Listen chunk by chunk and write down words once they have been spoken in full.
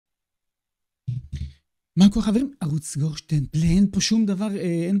מה קורה חברים? ערוץ גורשטיין פלי, אין פה שום דבר,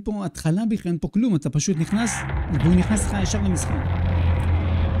 אין פה התחלה בכלל, אין פה כלום, אתה פשוט נכנס, והוא נכנס לך ישר למשחק.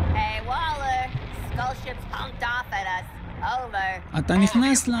 אתה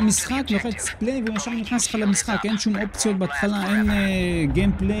נכנס למשחק, לוחץ פליי והוא ישר נכנס לך למשחק, אין שום אופציות בהתחלה, אין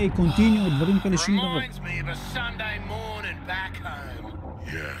גיימפליי, קונטיניו, דברים כאלה, שום דבר.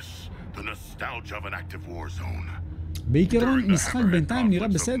 בעיקרון משחק בינתיים נראה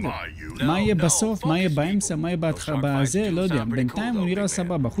בסדר. מה יהיה בסוף, מה יהיה באמצע, מה יהיה בזה, לא יודע. בינתיים הוא נראה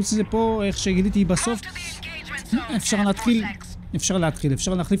סבבה. חוץ מזה פה, איך שגיליתי בסוף, אפשר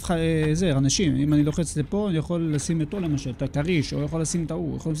להחליף אנשים. אם אני לוחץ לפה, אני יכול לשים אותו למשל, את הכריש, או יכול לשים את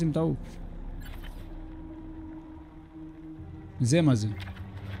ההוא, זה מה זה?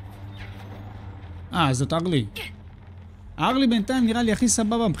 זאת ארלי. ארלי בינתיים נראה לי הכי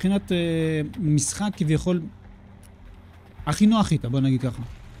סבבה מבחינת משחק כביכול הכי נוח איתה, בוא נגיד ככה.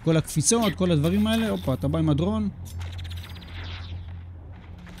 כל הקפיצות, כל הדברים האלה, הופה, אתה בא עם הדרון.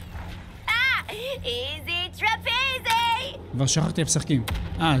 כבר שכחתי משחקים.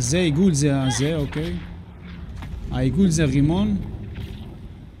 זה עיגול, זה, אוקיי. העיגול זה רימון.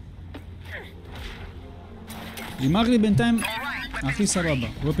 אמר לי בינתיים הכי סבבה.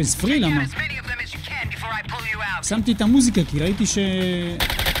 ופס פרי, למה? שמתי את המוזיקה, כי ראיתי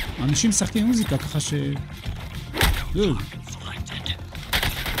שאנשים משחקים מוזיקה, ככה ש...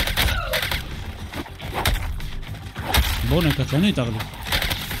 בואו נקטלנית, ארלי.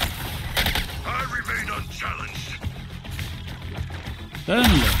 תן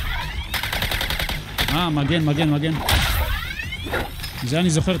לו. מגן. זה אני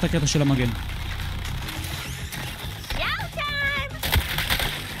זוכר את הקטע של המגן.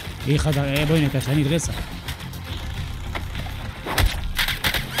 בואי נקטלנית, רצח.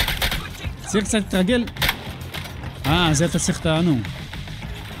 צריך קצת להתרגל. זה אתה צריך טענו.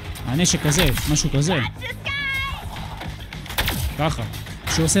 הנשק הזה, משהו כזה. ככה.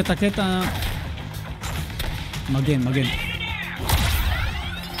 כשהוא עושה את הקטע... מגן.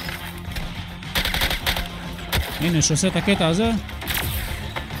 הנה, שעושה את הקטע הזה.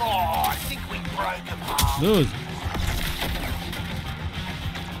 דוד.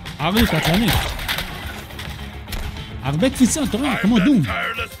 ארלי קטלנית. הרבה קפיצות, אתה רואה, כמו דום.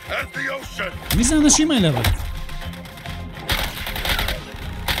 מי זה האנשים האלה אבל?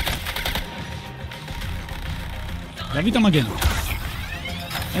 להביא את המגן.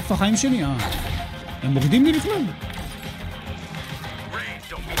 איפה החיים שלי? הם מורדים לי בכלל?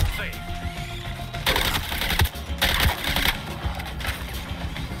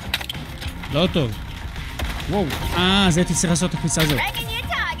 לא טוב. וואו. זה תצטרך לעשות את הקפיצה הזאת.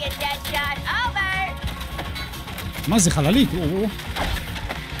 מה זה חללית?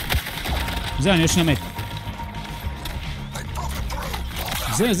 זה, אני יש נמת.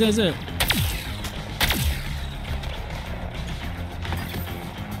 זה.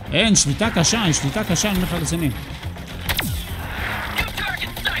 אין, שליטה קשה, אני אומר לך לצנים.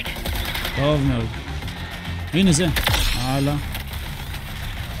 טוב מאוד. הנה זה. הלאה.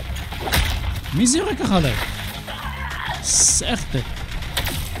 מי זה יורק ככה עליי? סכת.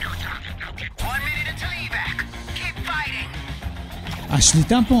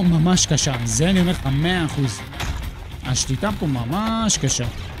 השליטה פה ממש קשה. זה אני אומר לך 100%. השליטה פה ממש קשה.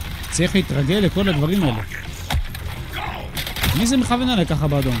 צריך להתרגל לכל הדברים האלה. מי זה מכוון עליי ככה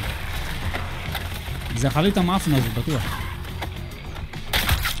באדום? זה החלית המאפנה הזאת, בטוח.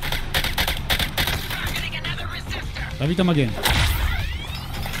 תביא את המגן.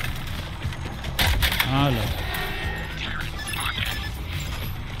 הלאה.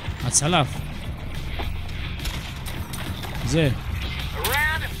 הצלף. זה.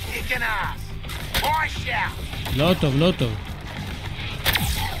 לא טוב.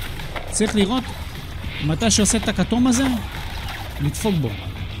 צריך לראות מתי שעושה את הכתום הזה, לדפוק בו.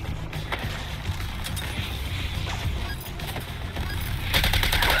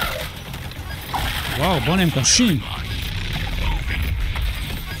 וואו, בוא נהם קשים.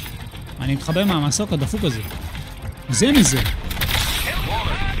 אני מתחבא מהמסוק הדפוק הזה. זה מזה.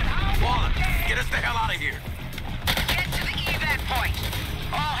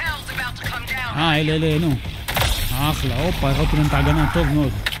 אלה, נו. אחלה, הופה, הראיתי להם את ההגנה, טוב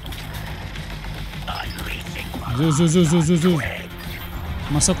מאוד. זו.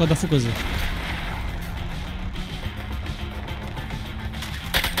 מסוק הדפוק הזה.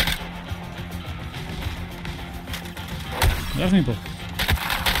 איך מפה?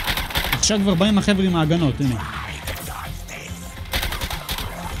 עכשיו כבר באים החבר'ה עם ההגנות, הנה.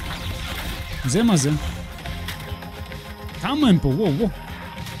 זה מה זה? כמה הם פה? וואו.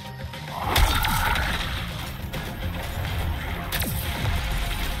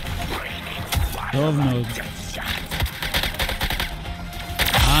 טוב מאוד.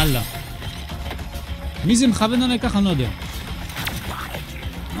 הלאה. מי זה מכוון עליי ככה? אני לא יודע.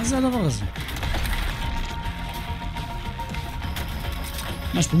 מה זה הדבר הזה?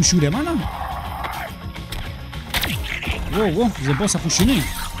 מה, יש פה מישהו למעלה? וואו, זה בוס החושיני.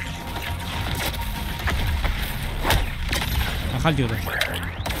 אכלתי אותה.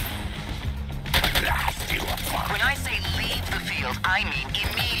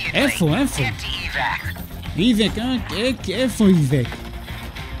 איפה? איבק, איפה איבק?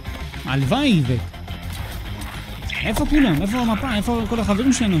 הלוואי איבק. איפה כולם? איפה המפה? איפה כל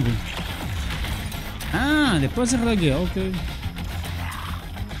החברים שלנו? לפה צריך להגיע, אוקיי.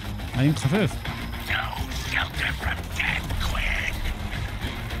 אני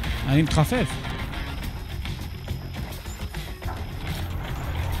מתחפף.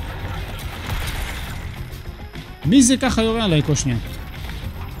 מי זה ככה יורה עליי כל שנייה?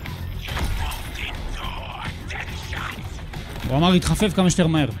 הוא אמר להתחפף כמה שיותר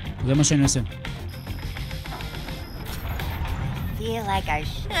מהר. זה מה שאני עושה.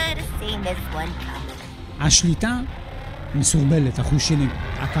 השליטה מסורבלת, החושיני.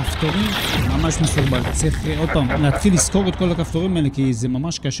 הכפתורים ממש מסורבל. צריך עוד פעם להתחיל לזכור את כל הכפתורים האלה, כי זה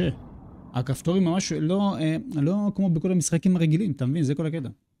ממש קשה. הכפתורים ממש לא כמו בכל המשחקים הרגילים, אתה מבין? זה כל הקטע.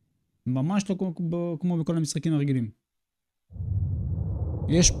 ממש לא כמו בכל המשחקים הרגילים.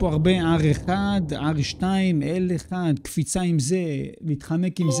 יש פה הרבה R1, R2, L1, קפיצה עם זה,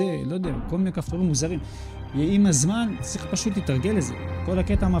 להתחמק עם זה, לא יודע, כל מיני כפתורים מוזרים. עם הזמן צריך פשוט להתרגל לזה. כל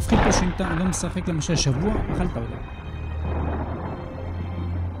הקטע המפחיד פה שאם אתה לא משחק למשל שבוע, אכלת אותה.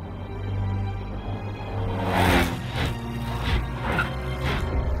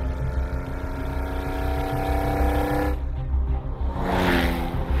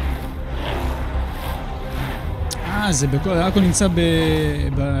 זה הכל נמצא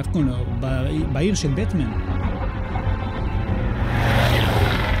בעיר של בטמן.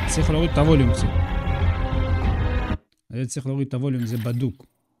 צריך להוריד את הווליום. צריך להוריד את הווליום, זה בדוק.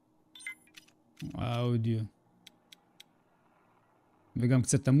 האודיו. וגם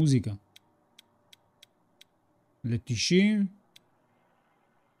קצת המוזיקה. ל-90.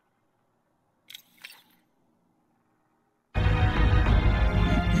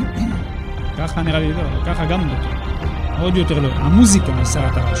 ככה נראה לי לא, ככה גם לא. עוד יותר לא. המוזיקה עושה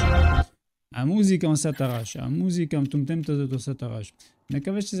את הרעש. המוזיקה המטומטמת הזאת עושה את הרעש.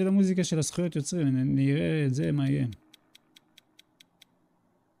 מקווה שזה למוזיקה של הזכויות יוצרים. נראה את זה, מה יהיה.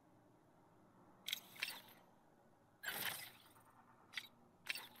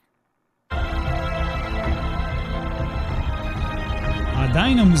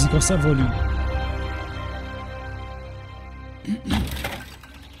 עדיין המוזיקה עושה ווליום.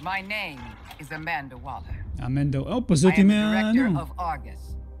 My name is Amanda Waller. אמנדה, אופה, זאת עם נו.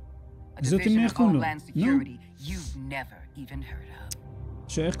 זאת עם איך קוראים לו? נו?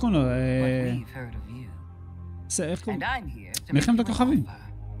 שאיך קוראים לו? איך קוראים לו? מלחמת הכוכבים.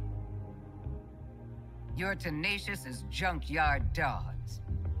 You're tenacious as junkyard dogs.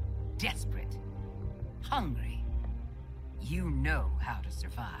 Desperate. Hungry. You know how to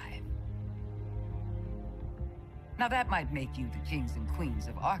survive. Now that might make you the kings and queens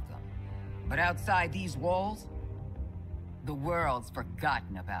of Arkham. But outside these walls, the world's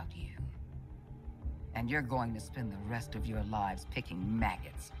forgotten about you. And you're going to spend the rest of your lives picking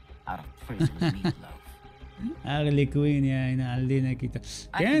maggots out of prison meatloaf. ארלי קווין, יאינה, עלינה כיתה.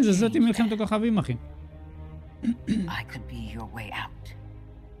 כן, זאת עם מלחמת הכוכבים, אחי. I could be your way out.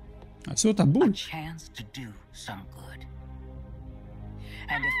 עשו אותה בול. A chance to do some good.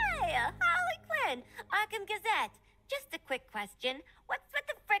 And if... Hey, Harley Quinn, Arkham Gazette. Just a quick question. What's with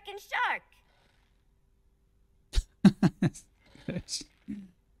the frickin' shark?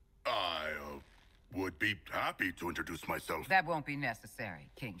 I would be happy to introduce myself. That won't be necessary,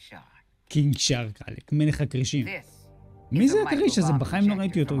 King Shark. קינג שרק, עלק, מלך הקרישים. מי זה הקריש הזה? בחיים לא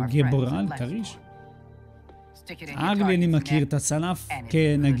ראיתי אותו. גיבורל, קריש? ארלי אני מכיר, את הצלף,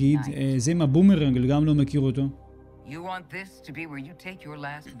 כן, נגיד. זה עם הבומרנג, גם לא מכיר אותו.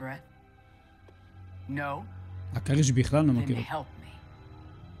 הקריש בכלל לא מכיר אותו.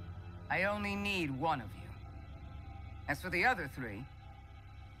 I only need one of you. As for the other three,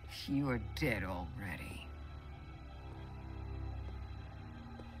 you are dead already.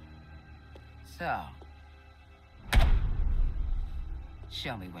 So,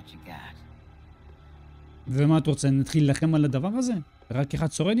 show me what you got. ומה את רוצה? נתחיל לכם על הדבר הזה? רק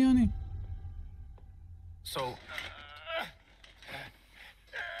אחד שורד יעני? So,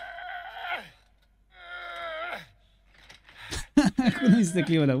 איך לא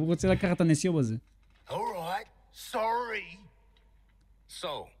מסתכלים עליו? הוא רוצה לקחת את הנסיוב הזה. all right, sorry.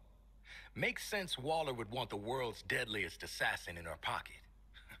 So, Makes sense Waller would want the world's deadliest assassin in her pocket.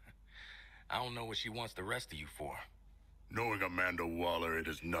 I don't know what she wants the rest of you for. Knowing Amanda Waller, it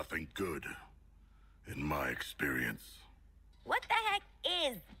is nothing good, in my experience. What the heck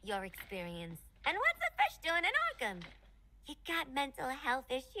is your experience? And what's the fish doing in Arkham? You got mental health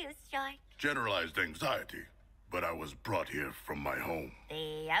issues, Shark? Generalized anxiety, but I was brought here from my home.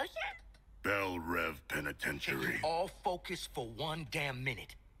 The ocean? Bell Rev Can Penitentiary. you all focus for one damn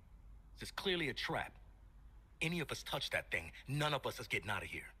minute? This is clearly a trap. Any of us touch that thing, none of us is getting out of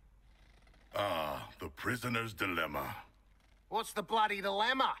here. Ah, the prisoner's dilemma. What's the bloody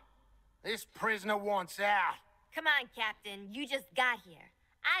dilemma? This prisoner wants out. Come on, Captain. You just got here.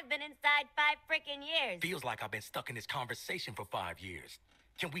 I've been inside 5 frickin' years. Feels like I've been stuck in this conversation for 5 years.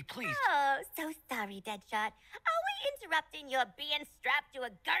 Can we please... Oh, so sorry, Deadshot. Are we interrupting your being strapped to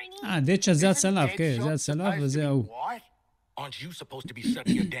a gurney? דדשאט זה Isn't הצלף, כן, Deadshot זה הצלף supposed to וזה be ההוא. white? Aren't you supposed to be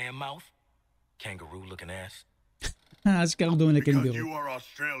shutting your damn mouth? Kangaroo-looking ass. אשכרה דומה Because לקנגורו. you are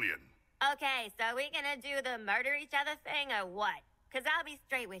Australian. Okay, so we gonna do the murder each other thing or what? Cause I'll be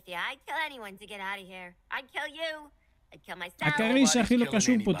straight with you. I'd kill anyone to get out of here. I'd kill you. I'd kill myself. הכריש הכי לא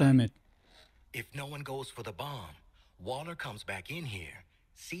קשור פה את האמת. If no one goes for the bomb, Waller comes back in here,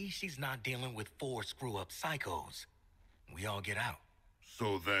 sees she's not dealing with 4 screw-up psychos. We all get out.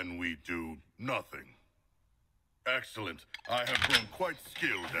 So then we do nothing. Excellent. I have grown quite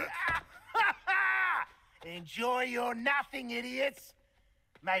skilled at... Enjoy your nothing, idiots.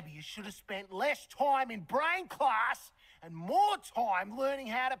 Maybe you should have spent less time in brain class and more time learning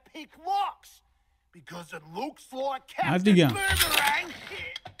how to pick locks. Because it looks like Captain תיגע. Boomerang...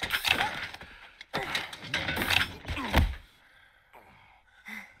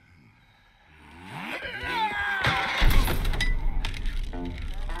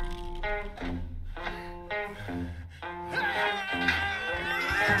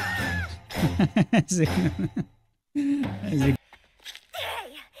 זה... זה... Hey,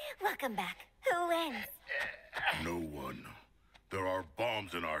 welcome back. Who wins? No one. There are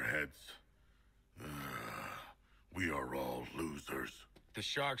bombs in our heads. We are all losers. The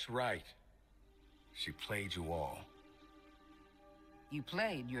shark's right. She played you all. You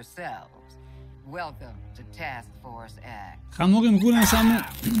played yourselves. Welcome to Task Force X. חמורים,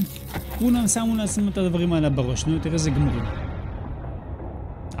 כולם שמו לעצמם את הדברים האלה בראש. נו, תראה איזה גמורים.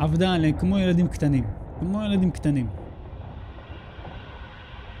 עבודה עליהם כמו ילדים קטנים. כמו ילדים קטנים.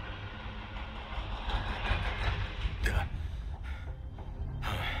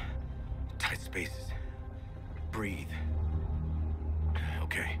 Tight spaces. Breathe.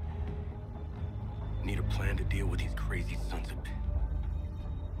 Okay. Need a plan to deal with these crazy sons of...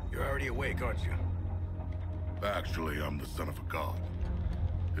 You're already awake, aren't you? Actually, I'm the son of a god.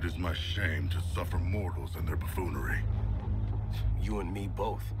 It is my shame to suffer mortals and their buffoonery. You and me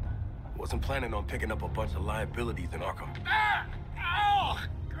both. Wasn't planning on picking up a bunch of liabilities in Arkham. Ah! Oh!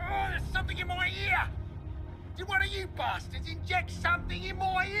 Oh, there's something in my ear! Did one of you bastards inject something in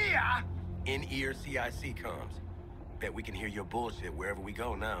my ear? In-ear CIC comms. Bet we can hear your bullshit wherever we go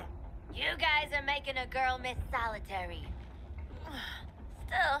now. You guys are making a girl miss solitary.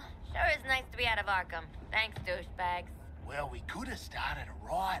 Still, sure is nice to be out of Arkham. Thanks, douchebags. Well, we could have started a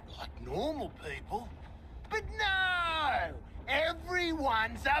riot like normal people. But no!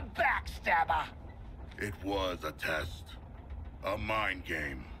 Everyone's a backstabber! It was a test. A mind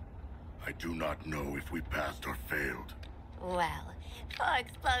game. I do not know if we passed or failed. Well, 4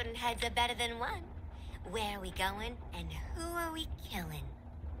 exploding heads are better than 1. Where are we going, and who are we killing?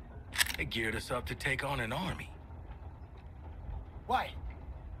 They geared us up to take on an army. Wait.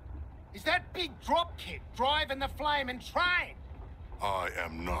 Is that big drop kit driving the flaming train? I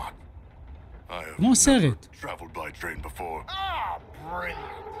am not. I have כמו never סרט. traveled by train before. Oh,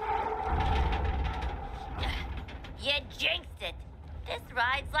 brilliant. You jinxed it. This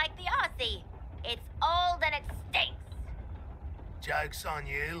ride's like the Aussie. It's old and it stinks. Joke's on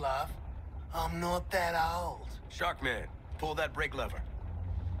you, love. I'm not that old. Sharkman, pull that brake lever.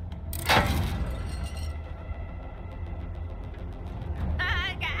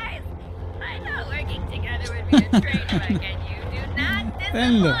 Guys, I know working together would be a train wreck, and you do not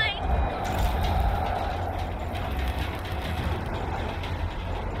Hello. disappoint.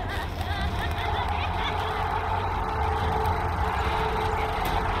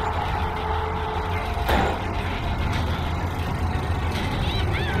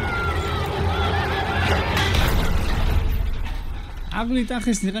 אגלי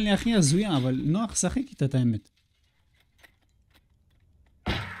תכלס נראה לי הכי הזויה, אבל נוח שחק איתה את האמת.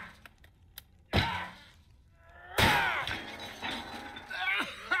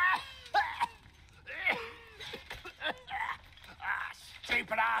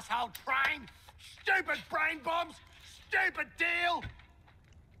 Stupid asshole train! Stupid brain bombs! Stupid deal!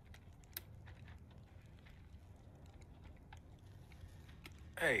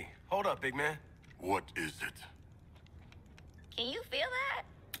 Hey, hold up, big man. What is it? Can you feel that?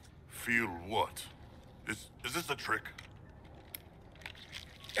 Feel what? Is this a trick?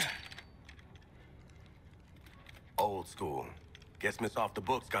 Old school. Guess Miss Off the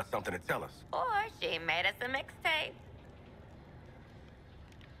Books got something to tell us. Or she made us a mixtape.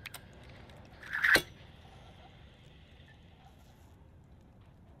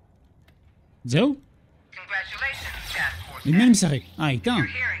 זהו? Congratulations, Task Force. עם מי אני משחק? איתה. You're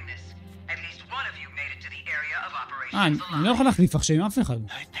hearing this. At least one of you made it to the area of operations אני לא alive. יכול להחליף עכשיו עם אף אחד.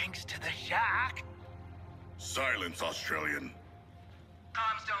 No thanks to the shark. Silence, Australian.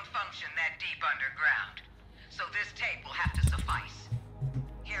 Comms don't function that deep underground, so this tape will have to suffice.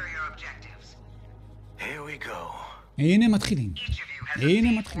 Here are your objectives. Here we go. הנה מתחילים. Each of you has a הנה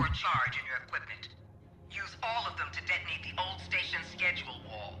feed מתחילים. or charge in your equipment. Use all of them to detonate the old station schedule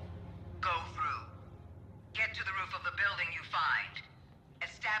wall. Go through. Get to the roof of the building you find.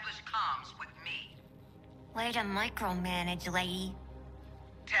 Establish comms with me. Way to micromanage, lady.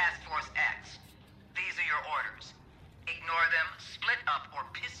 Task Force X. These are your orders. Ignore them, split up, or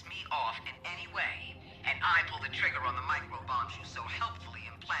piss me off in any way, and I pull the trigger on the microbombs you so helpfully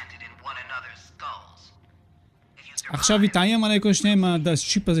implanted in one another's skulls. If you survive, עכשיו היא תאיים עליי כל שניים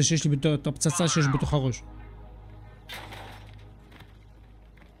השיפ הזה שיש לי בתוך, את הפצצה שיש בתוך הראש.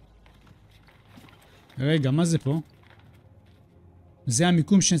 רגע, מה זה פה? זה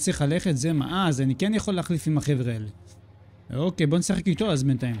המיקום שאני צריך ללכת? זה מה? אז אני כן יכול להחליף עם החבר'ה האלה. אוקיי, בוא נשחק איתו אז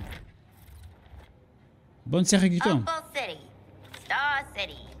בינתיים. בוא נשחק איתו. Opal City. Star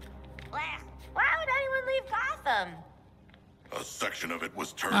City. Why would anyone leave Gotham? A section of it was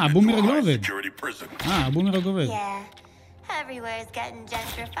turned Ah, into a boomerang עובד. high-security prison. הבומרנג עובד. Yeah. Everywhere's getting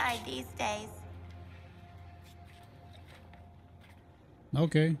gentrified these days.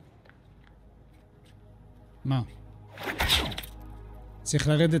 אוקיי. מה? צריך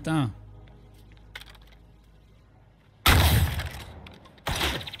לרדת,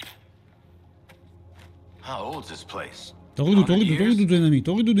 How old's this place? תורידו דינמיט,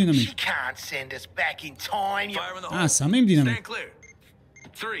 תורידו She דינמיט. can't send us back in time. You... Fire in the hole. שמים דינמיט. Stand clear.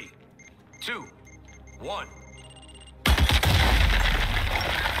 3, 2, 1.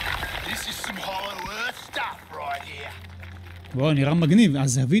 This is some hollow earth stuff right here. וואו, נראה מגניב.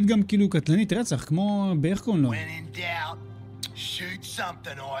 הזווית גם כאילו קטלנית רצח, כמו באיך קוראים לו. When in doubt, shoot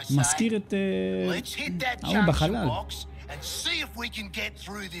something, I say. מזכיר את Let's hit that ההוא בחלל. junction box and see if we can get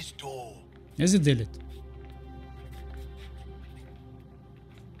through this door. איזה דלת?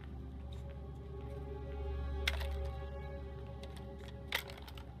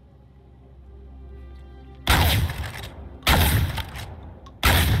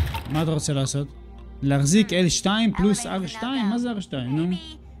 מה אתה רוצה לעשות? להחזיק L2 פלוס R2? מה זה R2? נו.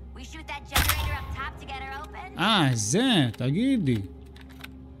 Maybe we shoot that generator up top to get her open? זה, תגידי.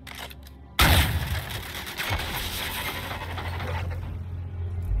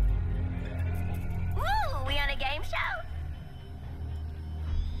 Ooh, we on a game show?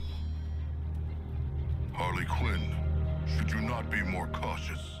 Harley Quinn, should you not be more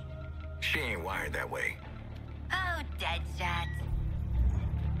cautious? She ain't wired that way. Oh, Deadshot.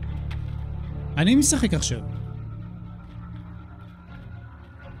 אני משחק עכשיו.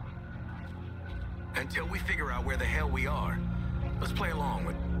 Until we figure out where the hell we are, let's play along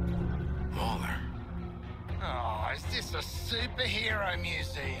with Waller. Oh, is this a superhero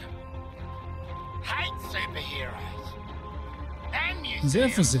museum? Hate superheroes. And זה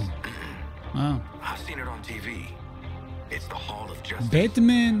איפה זה? I've seen it on TV. It's the Hall of Justice.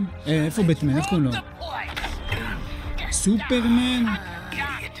 בטמן? איפה בטמן? איך קוראים לו? the place. סופרמן?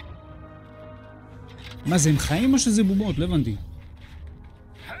 Idiot. מה זה, הם חיים או שזה בובות? לא הבנתי.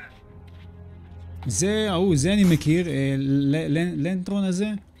 זה, זה אני מכיר, לנטרון הזה.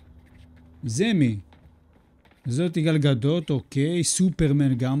 זה מי? זאת גלגדות, אוקיי,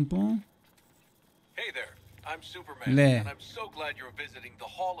 סופרמן גם פה. Hey there, I'm Superman, Le. and I'm so glad you're visiting the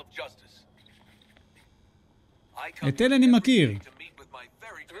Hall of Justice. I את אלה אני מכיר. to meet with my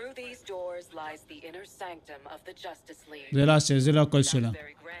very Through these doors lies the inner sanctum of the Justice League. זה לא הכל שלה.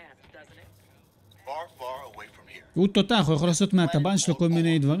 Very grand, doesn't it? Far, far away from here. הוא תותח, הוא יכול לעשות מהטבן שלו כל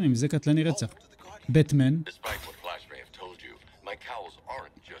מיני דברים, זה קטלני רצח. בטמן. Despite what Flash may have told you, my cows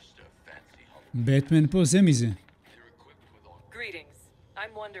aren't just a fancy holiday. בטמן פה, זה מי זה? They're equipped with all Greetings.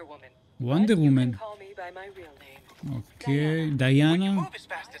 I'm Wonder Woman. וונדר But you וומן. can call me by my real name. אוקיי, דיאנה. move as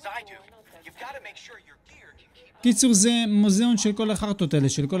fast as I do. You've got to make sure your gear can keep קיצור, זה מוזיאון של כל החרטות האלה,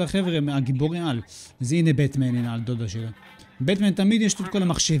 של כל החבר'ה, הגיבורי על. זה הנה בטמן, הנה על דודה שלה. בטמן תמיד יש את כל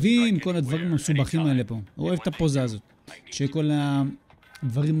המחשבים, כל הדברים המסובכים האלה פה. הוא אוהב את הפוזה הזאת. שכל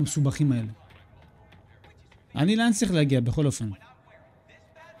הדברים המסובכים האלה. אני לאן צריך להגיע בכל אופן?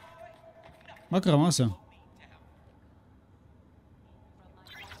 מה קרה? מה עושה?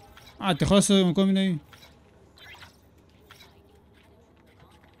 אתה יכול לעשות עם כל מיני...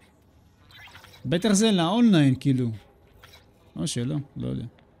 בטח זה לאונליין, כאילו. או שלא, לא יודע.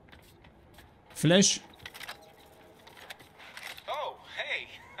 פלאש?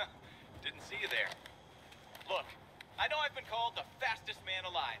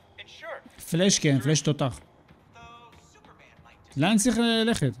 פלאש כן, פלאש תותח. לאן צריך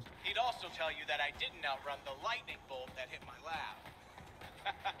ללכת?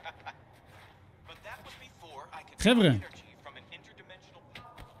 חבר'ה,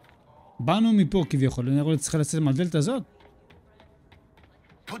 באנו מפה כביכול, אני רואה צריך לצאת מהדלת הזאת?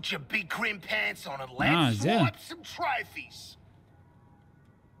 זה.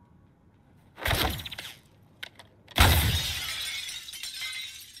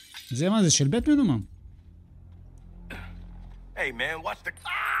 זה מה זה, של בטמן או מה? Hey man, watch the...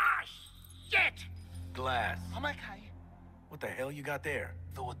 Ah, shit! glass. I'm okay. What the hell you got there?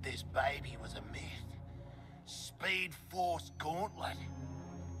 Thought this baby was a myth. Speed Force Gauntlet.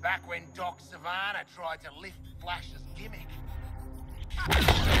 Back when Doc Savannah tried to lift Flash's gimmick.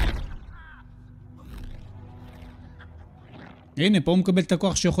 הנה, פה הוא מקבל את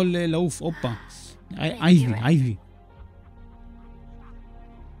הכוח שיכול לעוף. אופה. אייבי.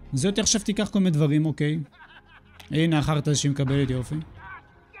 זאת עכשיו תיקח כל מיני דברים, אוקיי. הנה, אחרת זה שהיא מקבלת יופי.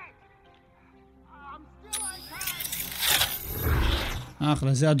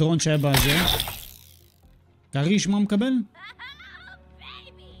 אחלה, זה הדרון שהיה בזה. תריש מה הוא מקבל?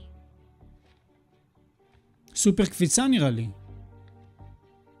 סופר קפיצה נראה לי.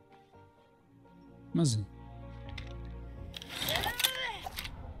 מה זה?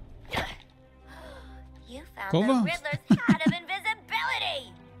 כובע?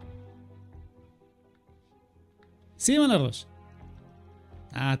 שים על הראש.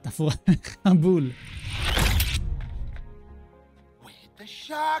 תפור חבול. Where'd the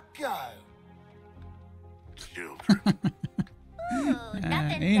shark go?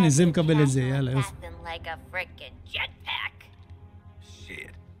 הנה, זה מקבל את זה, יאללה, יופי.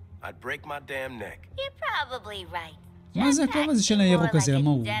 מה זה הכובע הזה של הירוק הזה? למה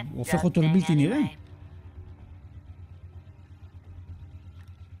הוא הופך אותו לבלתי נראה?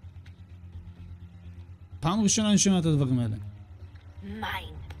 פעם ראשונה אני שומע את הדברים האלה.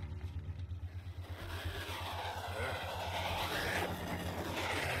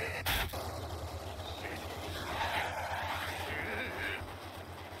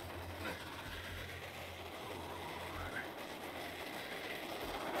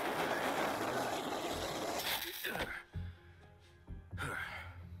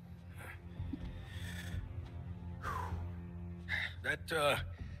 That,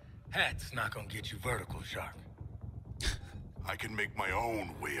 hat's not gonna get you vertical, Shark. I can make my own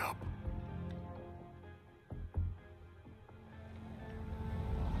way up.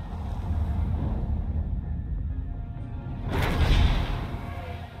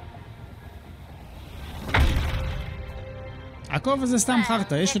 הכובע זה סתם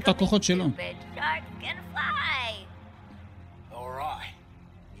חרטה, יש את הכוחות שלו. Alright.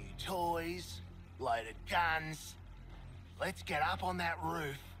 New toys, loaded guns. Let's get up on that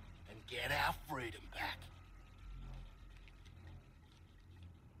roof and get our freedom back.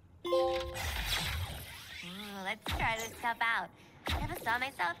 Let's try this stuff out. Never saw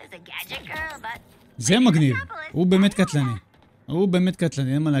myself as a gadget girl, but... זה מגניב. הוא באמת קטלני. הוא באמת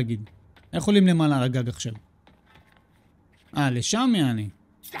קטלני, אין מה להגיד. איך עולים למעלה על הגג עכשיו? לשם יעני.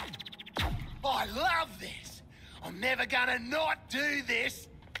 I love this. I'm never gonna not do this.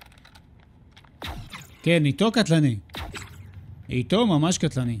 כן, איתו קטלני. איתו ממש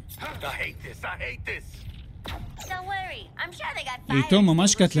קטלני. איתו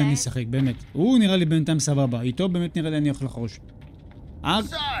ממש קטלני שחק, באמת. הוא נראה לי בינתיים סבבה. איתו באמת נראה לי אני אוכל לחרוש.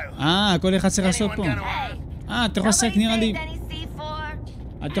 כל אחד צריך לעשות פה. אתה יכול לשחק נראה לי...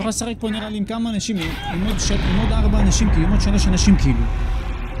 אתה יכול לשחק פה נראה לי עם כמה אנשים. עם עוד 4 אנשים, כאילו. עם עוד 3 אנשים, כאילו.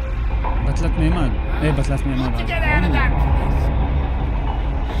 בתלת מימד. בתלת מימד.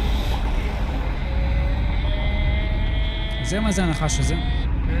 זה מה זה הנחש הזה?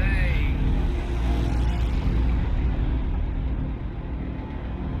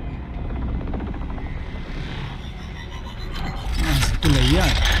 זה כולה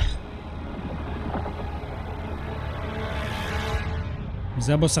יד.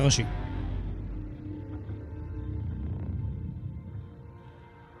 זה הבוס הראשי.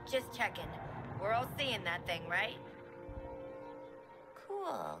 Just checking. We're all seeing that thing, right?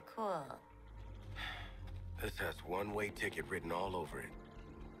 Cool. This has one-way ticket written all over it.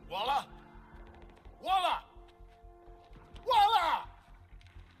 Walla! Walla! Walla!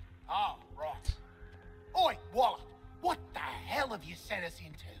 Oh, right. Oi, Walla, what the hell have you sent us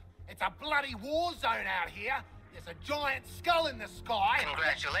into? It's a bloody war zone out here. There's a giant skull in the sky.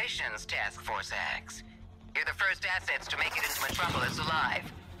 Congratulations, Task Force X. You're the first assets to make it into Metropolis alive.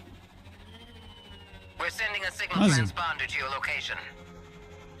 We're sending a signal Awesome. transponder to your location.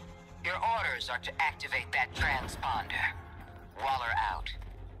 Your orders are to activate that transponder. Waller out.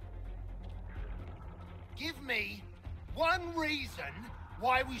 Give me one reason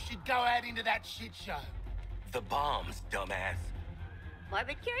why we should go out into that shit show. The bombs, dumbass.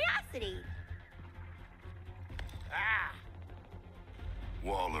 Morbid curiosity. Ah,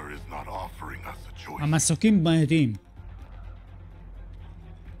 Waller is not offering us a choice. המסוקים בעייתיים.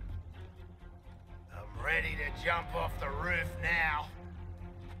 I'm ready to jump off the roof now.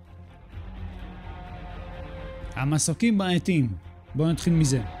 המסוקים בעייתיים. בואו נתחיל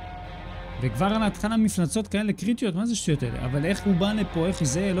מזה. וכבר על ההתחלה מפלצות כאלה קריטיות, מה זה שטויות האלה? אבל איך הוא בא לפה, איך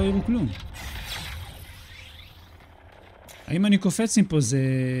זה, לא יראו כלום. האם אני קופץ מפה זה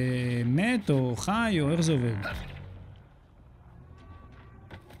מת או חי או איך זה עובד?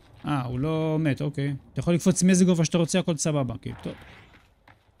 הוא לא מת, אוקיי. אתה יכול לקפוץ מאיזה גובה שאתה רוצה, הכל סבבה, כאילו, טוב.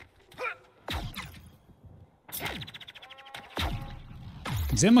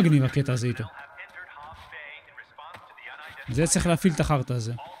 זה מגניב הקטע הזה איתו. זה צריך להפעיל את החרטה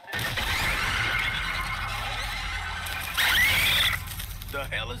הזה. The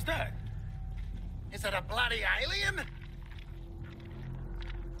hell is that? Is it a bloody alien?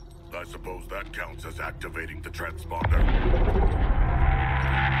 I suppose that counts as activating the transponder.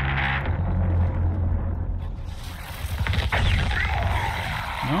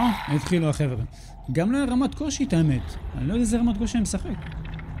 לא? התחילו החבר'ה. גם לא היה רמת קושי את האמת. אני לא יודע איזה רמת קושי אני משחק.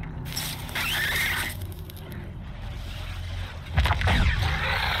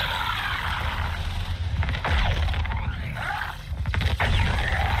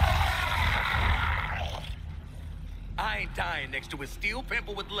 Dying next to a steel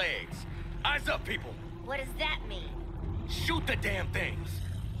pimple with legs. Eyes up, people. What does that mean? Shoot the damn things.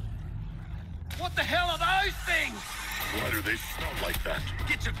 What the hell are those things? Why do they smell like that?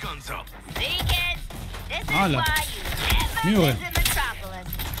 Get your guns up. See, kids? This is Hola. why you Mira. never visit Metropolis.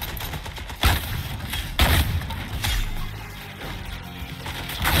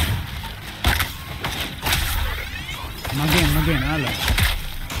 מגן, הלאה.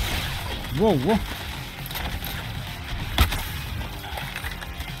 וואו.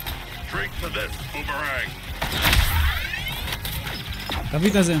 Drink to this, boomerang. תביא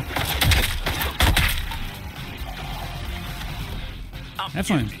את הזה.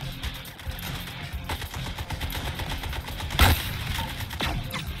 איפה הם?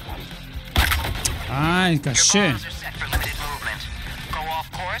 קשה.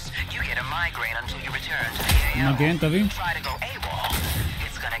 מגן, תביא.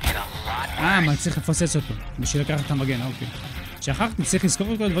 מה צריך לפוצץ אותו בשביל לקחת את המגן, אוקיי. שכחתי, צריך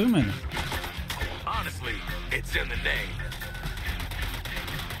לזכור את כל הדברים האלה.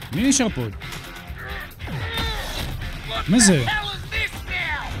 מי נשאר פה עוד? מה זה?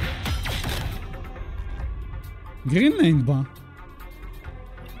 גרינליין בא.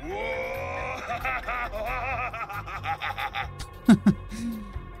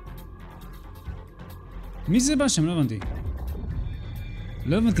 מי זה בא שם? לא הבנתי.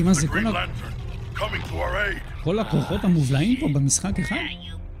 לא הבנתי מה זה כל הכוחות המובלעים פה במשחק אחד?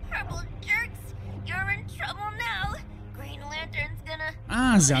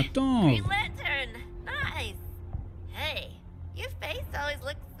 זה הטוב.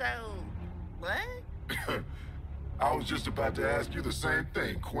 I was just about to ask you the same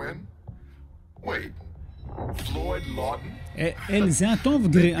thing, Quinn. Wait, Floyd Lawton? זה הטוב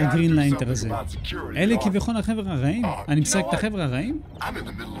הגרינליינטר הזה. אלה כביכול החבר'ה הרעים? אני משחק את החבר'ה הרעים? I'm in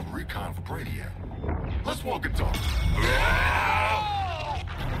the middle of recon for Brainiac. Let's walk and talk.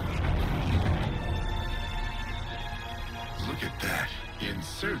 Look at that.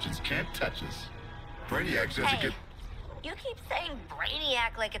 Insurgents can't touch us. Brainiac says to get... You keep saying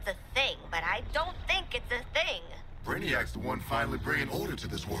Brainiac like it's a thing, but I don't think it's a thing. Brainiac's the one finally bringing order to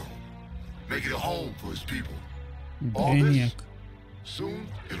this world. Making a home for his people. Brainiac. Soon,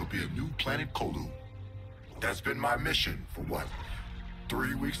 it'll be a new planet Kolu. That's been my mission for what?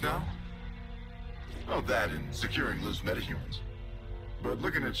 3 weeks now? Oh, that and securing loose metahumans. But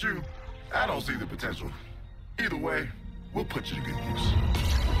looking at you, I don't see the potential. Either way, we'll put you to good use.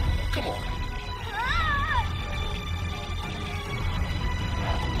 Come on.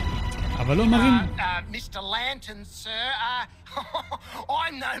 אבל לא מראים... Mr. Lantern, sir,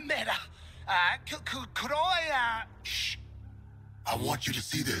 I'm no matter. Could I, Shh. I want you to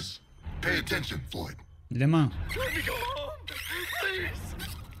see this. Pay attention, Floyd. למה? Let me go home, please.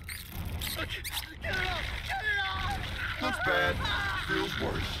 Get it off! Looks bad. Feels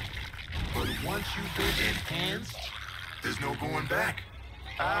worse. But once you've been enhanced, there's no going back.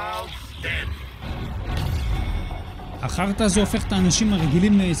 Outstanding. החרטא הזה הופך את האנשים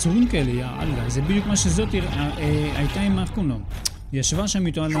הרגילים ליצורים כאלה, יאללה, זה בדיוק מה שזאת הייתה עם האחכון. היא ישבה שם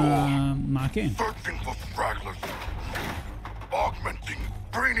איתו על המעקה. Searching for stragglers. Augmenting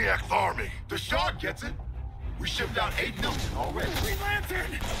Brainiac's army. The Shard gets it. We shipped out 8 million already. Green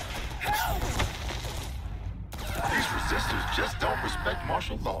Lantern! Help! These resistors just don't respect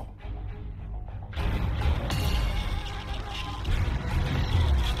martial law.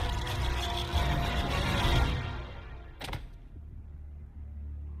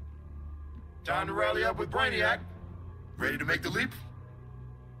 Time to rally up with Brainiac. Ready to make the leap?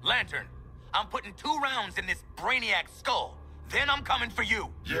 Lantern, I'm putting 2 rounds in this Brainiac skull. Then I'm coming for you.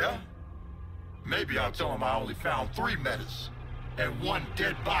 Yeah? Maybe I'll tell him I only found 3 metas. And 1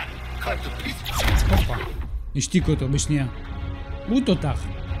 dead body cut to pieces. הופה, השתיק אותו בשנייה. הוא תותח.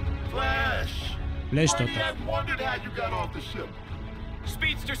 Flash! פלאש תותח. Brainiac wondered how you got off the ship.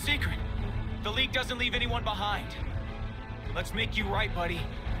 Speedster secret. The League doesn't leave anyone behind. Let's make you right, buddy.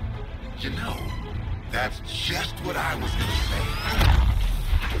 You know, that's just what I was gonna say.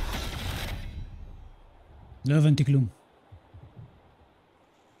 לא הבנתי כלום.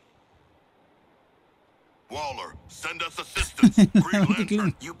 Waller, send us assistance. Green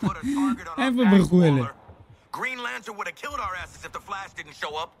Lantern. You put a target on איפה our ברחו אלה? Green Lantern would have killed our asses if the Flash didn't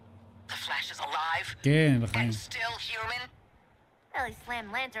show up. The Flash is alive כן, בחיים. and still human. Really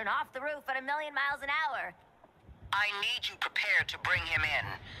slammed Lantern off the roof at 1,000,000 miles an hour. I need you prepared to bring him in.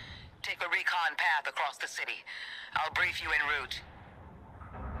 Take a recon path across the city. I'll brief you en route.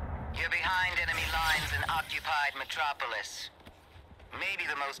 You're behind enemy lines in occupied Metropolis. Maybe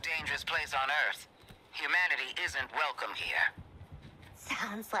the most dangerous place on Earth. Humanity isn't welcome here.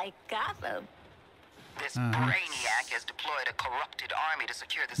 Sounds like Gotham. This Brainiac has deployed a corrupted army to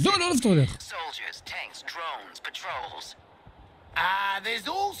secure the לא, city. לא לפתור לך. Soldiers, tanks, drones, patrols. there's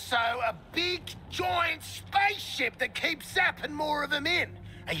also a big, giant spaceship that keeps zapping more of them in.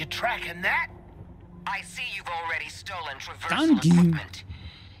 Are you tracking that? I see you've already stolen traversal Tanking. equipment.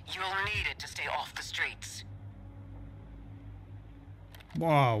 You'll need it to stay off the streets.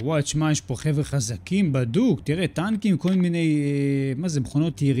 וואו, תשמע, יש פה חבר'ה חזקים בדוק. תראה, טנקים, כל מיני... מה זה,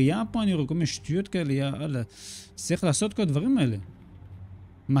 מכונות ירייה פה? אני רואה כל מיני שטויות כאלה, יאללה. צריך לעשות כל הדברים האלה.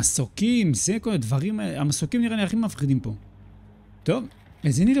 מסוקים, זה כל הדברים האלה. המסוקים נראה לי הכי מפחידים פה. טוב,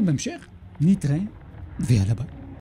 אז זה נראה בהמשך. נתראה, ויאללה ביי.